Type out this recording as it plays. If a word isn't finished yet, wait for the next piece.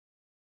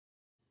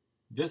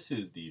This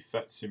is the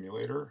PhET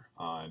Simulator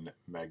on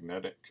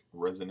magnetic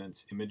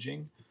resonance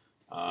imaging.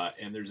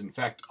 And there's in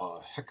fact a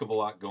heck of a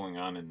lot going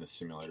on in this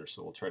simulator,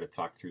 so we'll try to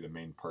talk through the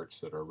main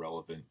parts that are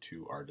relevant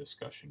to our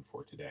discussion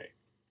for today.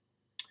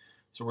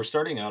 So we're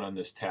starting out on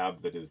this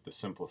tab that is the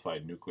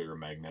simplified nuclear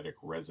magnetic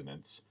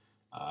resonance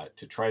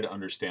to try to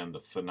understand the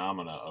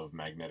phenomena of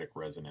magnetic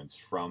resonance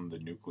from the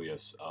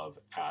nucleus of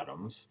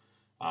atoms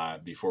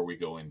before we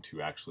go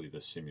into actually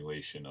the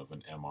simulation of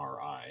an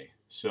MRI.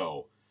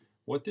 So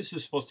what this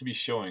is supposed to be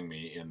showing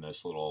me in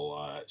this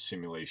little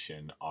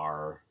simulation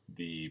are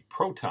the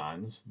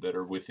protons that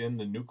are within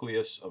the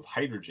nucleus of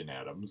hydrogen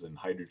atoms, and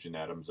hydrogen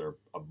atoms are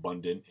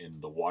abundant in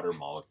the water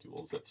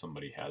molecules that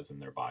somebody has in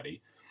their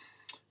body.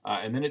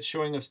 And then it's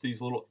showing us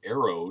these little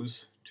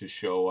arrows to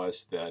show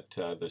us that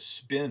the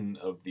spin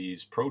of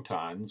these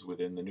protons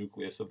within the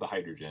nucleus of the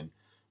hydrogen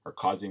are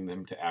causing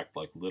them to act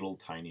like little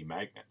tiny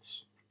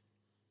magnets.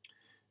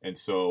 And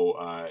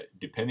so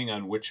depending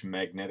on which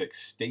magnetic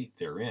state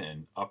they're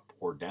in, up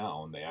or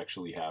down, they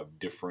actually have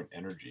different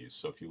energies.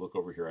 So if you look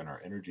over here on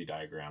our energy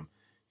diagram,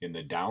 in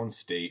the down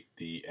state,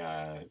 the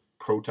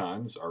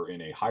protons are in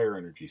a higher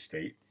energy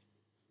state.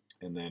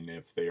 And then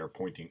if they are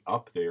pointing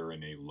up, they are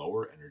in a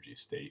lower energy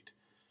state.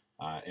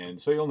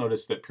 And so you'll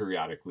notice that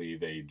periodically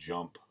they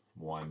jump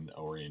one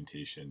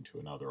orientation to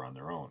another on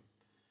their own.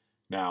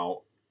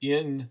 Now,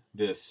 in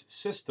this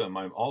system,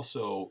 I'm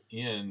also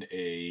in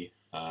a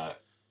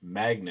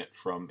magnet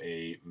from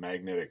a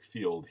magnetic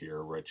field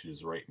here, which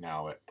is right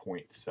now at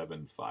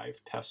 0.75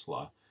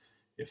 Tesla.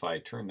 If I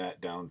turn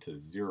that down to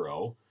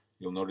 0,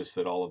 you'll notice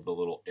that all of the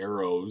little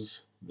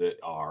arrows that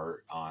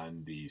are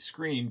on the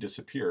screen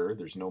disappear.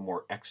 There's no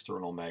more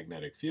external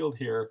magnetic field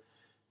here.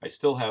 I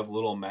still have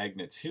little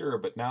magnets here,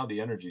 but now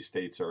the energy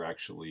states are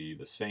actually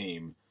the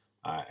same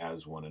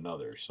as one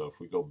another. So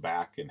if we go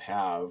back and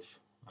have,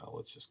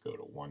 let's just go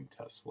to 1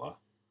 Tesla,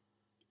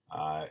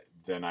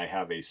 then I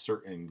have a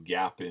certain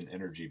gap in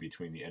energy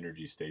between the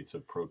energy states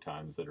of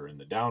protons that are in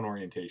the down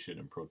orientation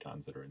and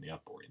protons that are in the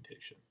up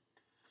orientation.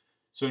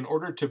 So in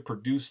order to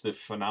produce the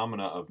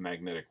phenomena of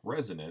magnetic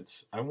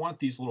resonance, I want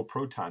these little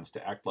protons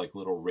to act like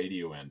little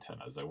radio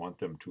antennas. I want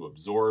them to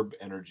absorb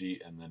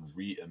energy and then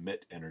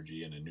re-emit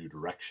energy in a new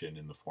direction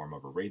in the form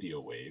of a radio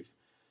wave.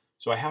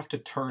 So I have to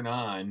turn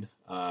on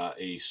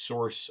a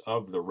source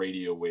of the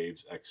radio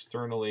waves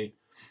externally.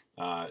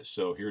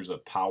 So here's a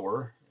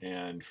power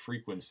and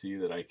frequency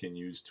that I can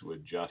use to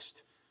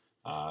adjust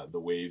the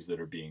waves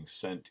that are being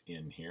sent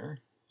in here.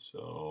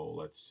 So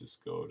let's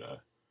just go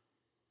to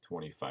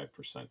 25%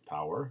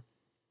 power.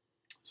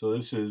 So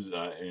this is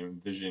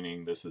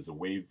envisioning this as a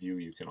wave view.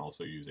 You can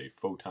also use a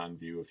photon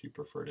view if you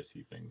prefer to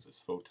see things as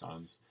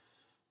photons.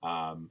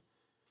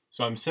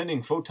 So I'm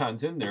sending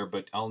photons in there,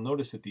 but I'll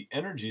notice that the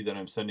energy that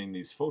I'm sending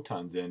these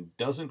photons in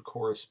doesn't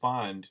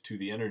correspond to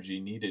the energy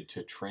needed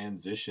to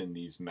transition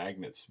these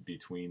magnets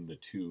between the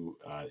two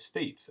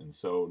states. And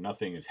so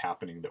nothing is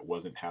happening that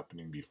wasn't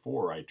happening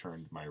before I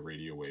turned my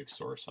radio wave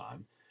source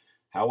on.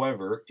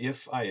 However,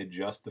 if I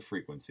adjust the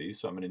frequency,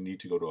 so I'm going to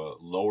need to go to a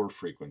lower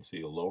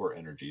frequency, a lower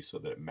energy, so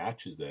that it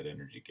matches that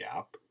energy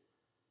gap,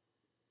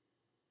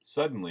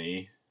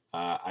 suddenly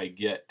I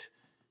get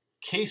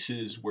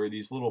cases where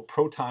these little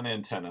proton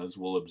antennas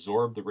will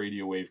absorb the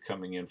radio wave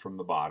coming in from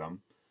the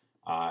bottom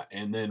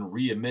and then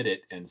re-emit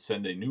it and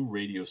send a new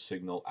radio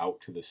signal out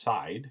to the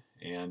side.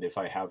 And if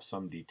I have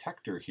some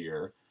detector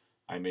here,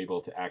 I'm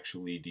able to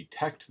actually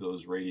detect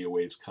those radio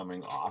waves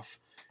coming off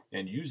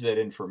and use that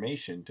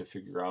information to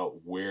figure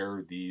out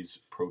where these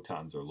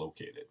protons are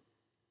located.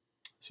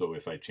 So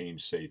if I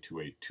change, say,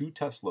 to a 2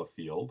 Tesla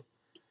field,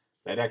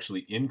 that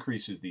actually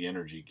increases the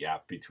energy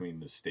gap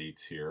between the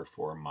states here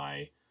for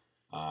my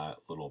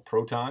little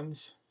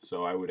protons.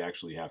 So I would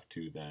actually have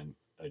to then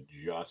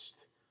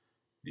adjust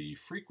the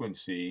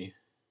frequency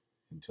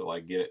until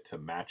I get it to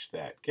match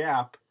that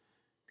gap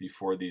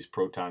before these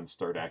protons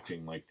start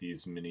acting like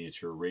these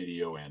miniature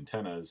radio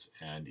antennas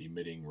and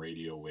emitting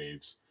radio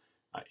waves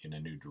in a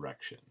new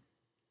direction.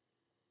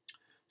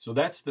 So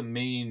that's the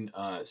main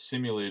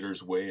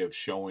simulator's way of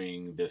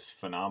showing this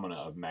phenomena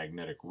of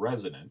magnetic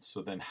resonance.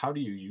 So then how do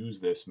you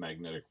use this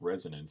magnetic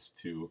resonance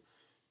to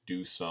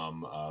do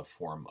some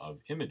form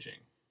of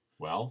imaging?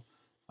 Well,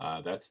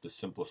 that's the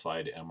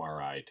simplified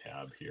MRI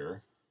tab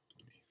here.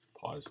 Let me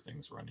pause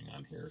things running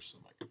on here so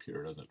my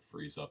computer doesn't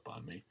freeze up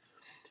on me.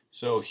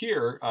 So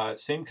here,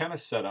 same kind of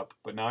setup,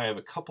 but now I have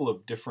a couple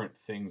of different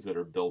things that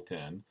are built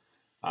in.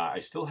 I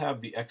still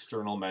have the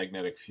external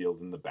magnetic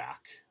field in the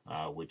back,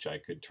 which I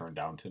could turn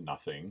down to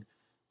nothing,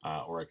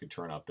 or I could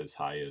turn up as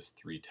high as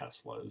 3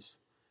 Teslas.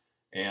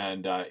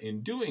 And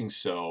in doing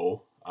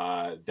so,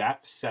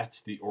 that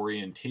sets the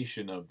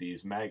orientation of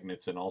these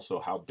magnets and also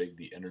how big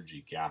the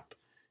energy gap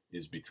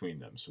is between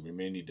them. So we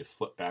may need to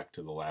flip back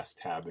to the last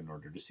tab in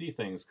order to see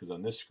things, because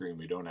on this screen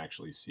we don't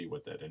actually see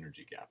what that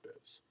energy gap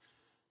is.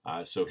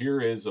 So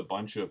here is a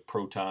bunch of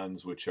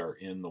protons which are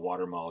in the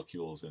water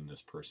molecules in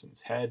this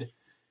person's head.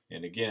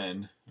 And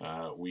again,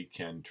 we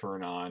can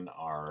turn on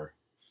our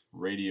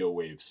radio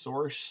wave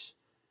source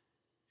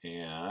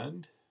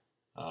and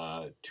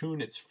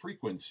tune its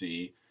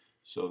frequency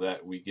so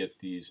that we get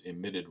these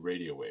emitted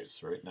radio waves.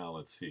 So right now,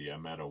 let's see,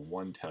 I'm at a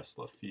 1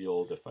 Tesla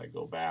field. If I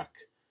go back,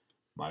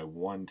 my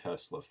 1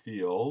 Tesla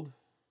field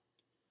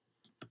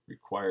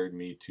required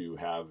me to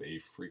have a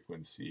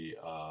frequency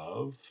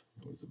of,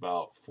 it was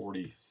about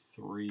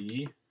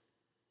 42.6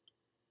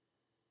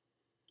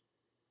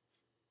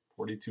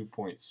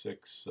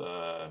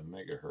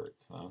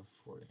 megahertz, huh?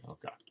 40,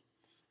 okay.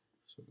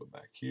 So go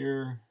back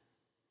here,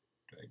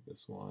 drag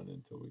this one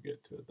until we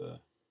get to the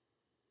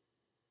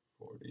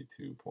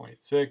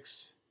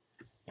 42.6.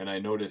 And I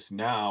notice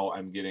now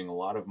I'm getting a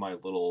lot of my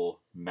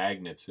little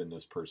magnets in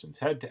this person's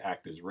head to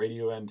act as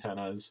radio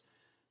antennas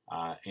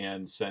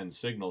and send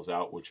signals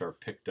out, which are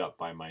picked up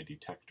by my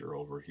detector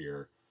over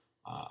here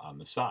on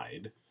the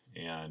side.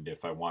 And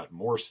if I want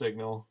more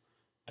signal,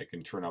 I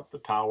can turn up the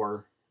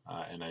power,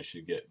 and I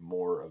should get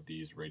more of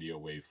these radio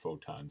wave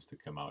photons to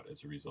come out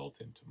as a result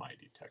into my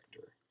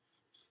detector.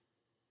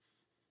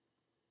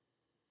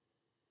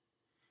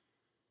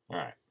 All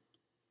right.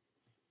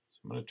 So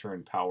I'm going to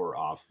turn power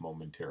off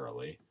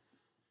momentarily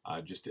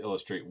just to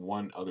illustrate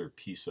one other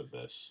piece of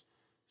this.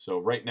 So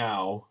right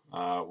now,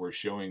 we're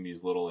showing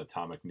these little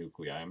atomic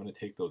nuclei. I'm going to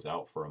take those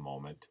out for a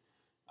moment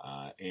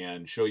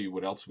and show you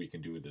what else we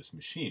can do with this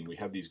machine. We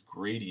have these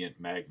gradient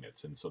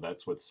magnets, and so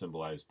that's what's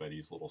symbolized by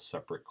these little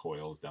separate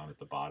coils down at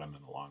the bottom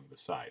and along the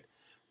side.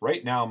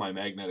 Right now, my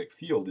magnetic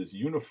field is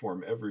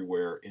uniform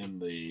everywhere in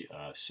the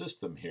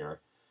system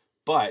here,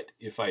 but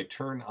if I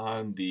turn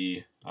on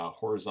the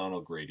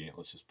horizontal gradient,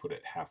 let's just put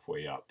it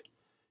halfway up,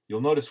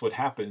 you'll notice what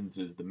happens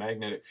is the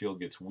magnetic field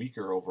gets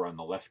weaker over on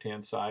the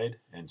left-hand side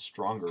and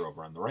stronger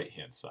over on the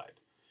right-hand side.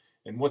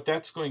 And what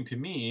that's going to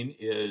mean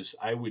is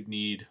I would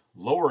need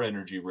lower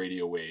energy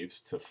radio waves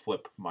to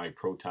flip my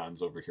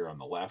protons over here on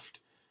the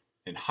left,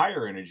 and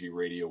higher energy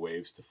radio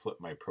waves to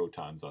flip my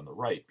protons on the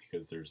right,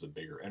 because there's a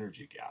bigger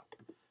energy gap.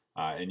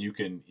 And you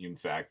can, in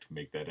fact,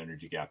 make that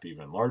energy gap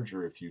even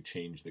larger if you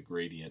change the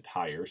gradient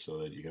higher, so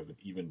that you have an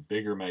even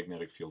bigger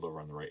magnetic field over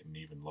on the right and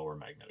an even lower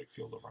magnetic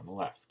field over on the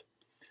left.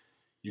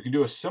 You can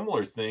do a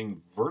similar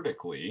thing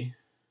vertically.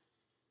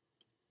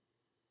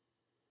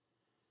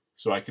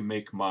 So I can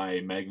make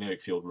my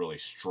magnetic field really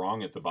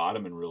strong at the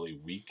bottom and really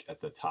weak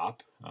at the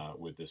top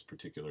with this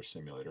particular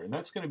simulator. And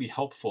that's going to be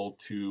helpful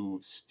to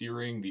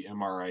steering the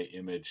MRI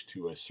image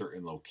to a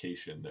certain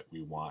location that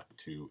we want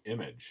to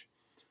image.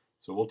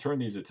 So we'll turn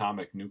these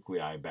atomic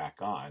nuclei back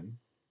on,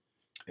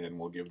 and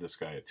we'll give this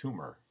guy a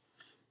tumor.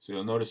 So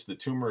you'll notice the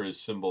tumor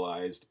is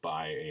symbolized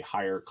by a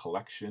higher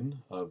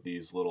collection of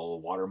these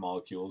little water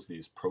molecules,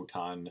 these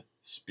proton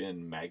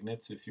spin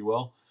magnets, if you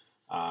will.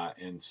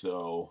 And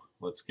so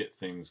let's get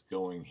things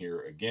going here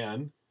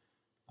again.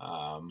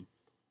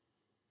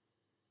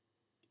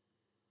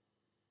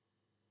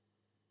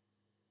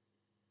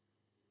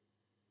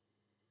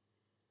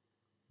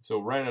 So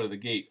right out of the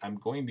gate, I'm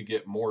going to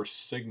get more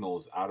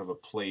signals out of a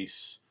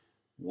place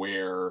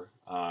where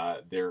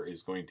there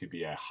is going to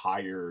be a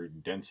higher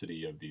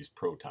density of these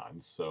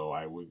protons. So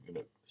I would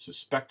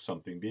suspect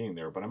something being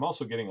there, but I'm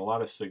also getting a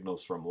lot of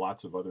signals from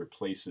lots of other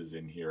places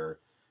in here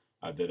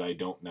that I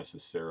don't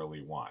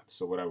necessarily want.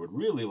 So what I would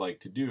really like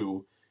to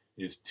do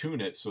is tune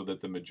it so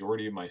that the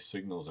majority of my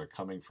signals are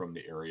coming from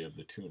the area of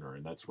the tuner,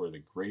 and that's where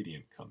the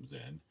gradient comes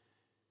in.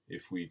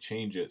 If we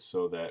change it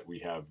so that we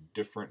have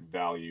different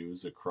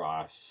values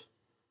across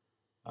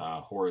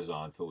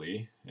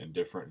horizontally and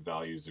different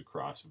values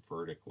across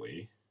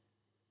vertically,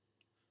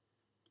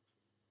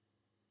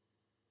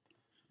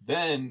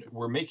 then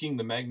we're making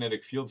the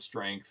magnetic field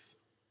strength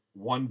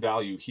one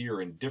value here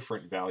and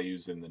different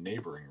values in the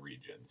neighboring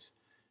regions.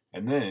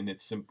 And then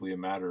it's simply a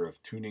matter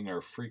of tuning our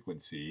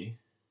frequency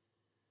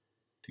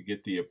to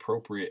get the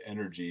appropriate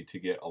energy to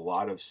get a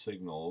lot of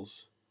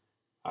signals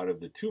out of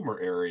the tumor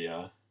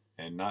area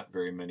and not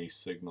very many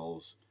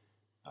signals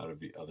out of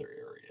the other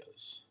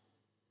areas.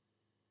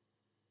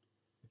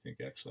 I think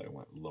actually I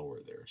went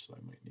lower there, so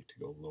I might need to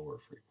go lower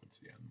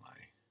frequency on my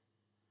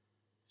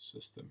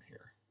system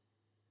here.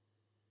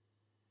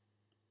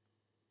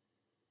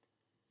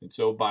 And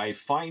so by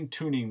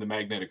fine-tuning the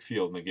magnetic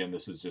field, and again,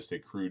 this is just a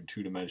crude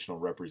two-dimensional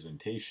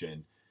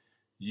representation,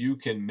 you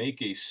can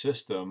make a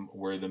system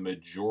where the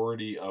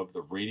majority of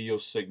the radio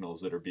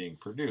signals that are being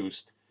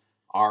produced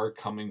are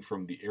coming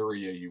from the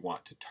area you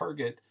want to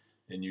target,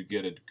 and you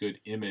get a good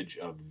image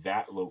of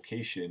that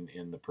location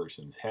in the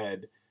person's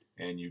head,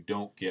 and you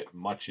don't get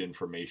much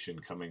information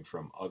coming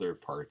from other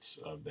parts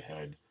of the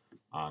head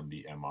on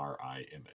the MRI image.